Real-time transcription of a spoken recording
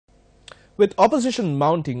With opposition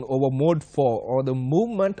mounting over Mode 4 or the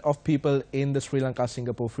movement of people in the Sri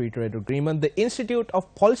Lanka-Singapore Free Trade Agreement, the Institute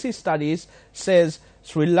of Policy Studies says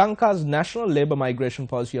Sri Lanka's National Labour Migration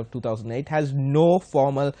Policy of 2008 has no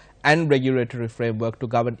formal and regulatory framework to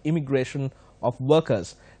govern immigration of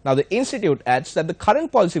workers. Now, the Institute adds that the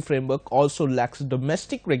current policy framework also lacks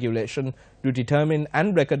domestic regulation to determine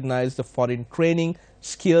and recognize the foreign training,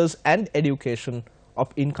 skills and education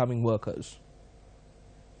of incoming workers.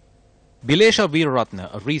 Bilesha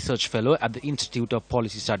Veeraratne, a research fellow at the Institute of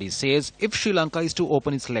Policy Studies, says if Sri Lanka is to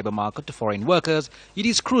open its labour market to foreign workers, it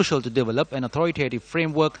is crucial to develop an authoritative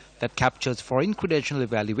framework that captures foreign credential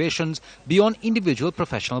evaluations beyond individual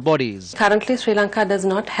professional bodies. Currently, Sri Lanka does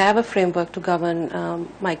not have a framework to govern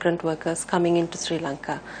migrant workers coming into Sri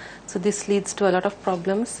Lanka. So this leads to a lot of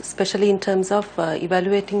problems, especially in terms of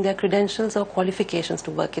evaluating their credentials or qualifications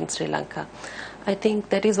to work in Sri Lanka. I think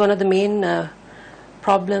that is one of the main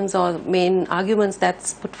problems or main arguments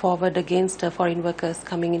that's put forward against foreign workers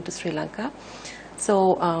coming into Sri Lanka.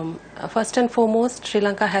 So first and foremost, Sri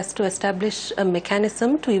Lanka has to establish a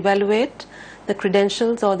mechanism to evaluate the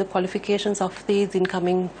credentials or the qualifications of these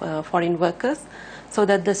incoming foreign workers, so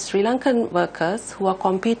that the Sri Lankan workers who are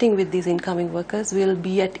competing with these incoming workers will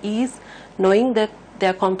be at ease knowing that they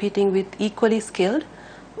are competing with equally skilled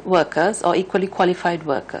workers or equally qualified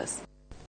workers.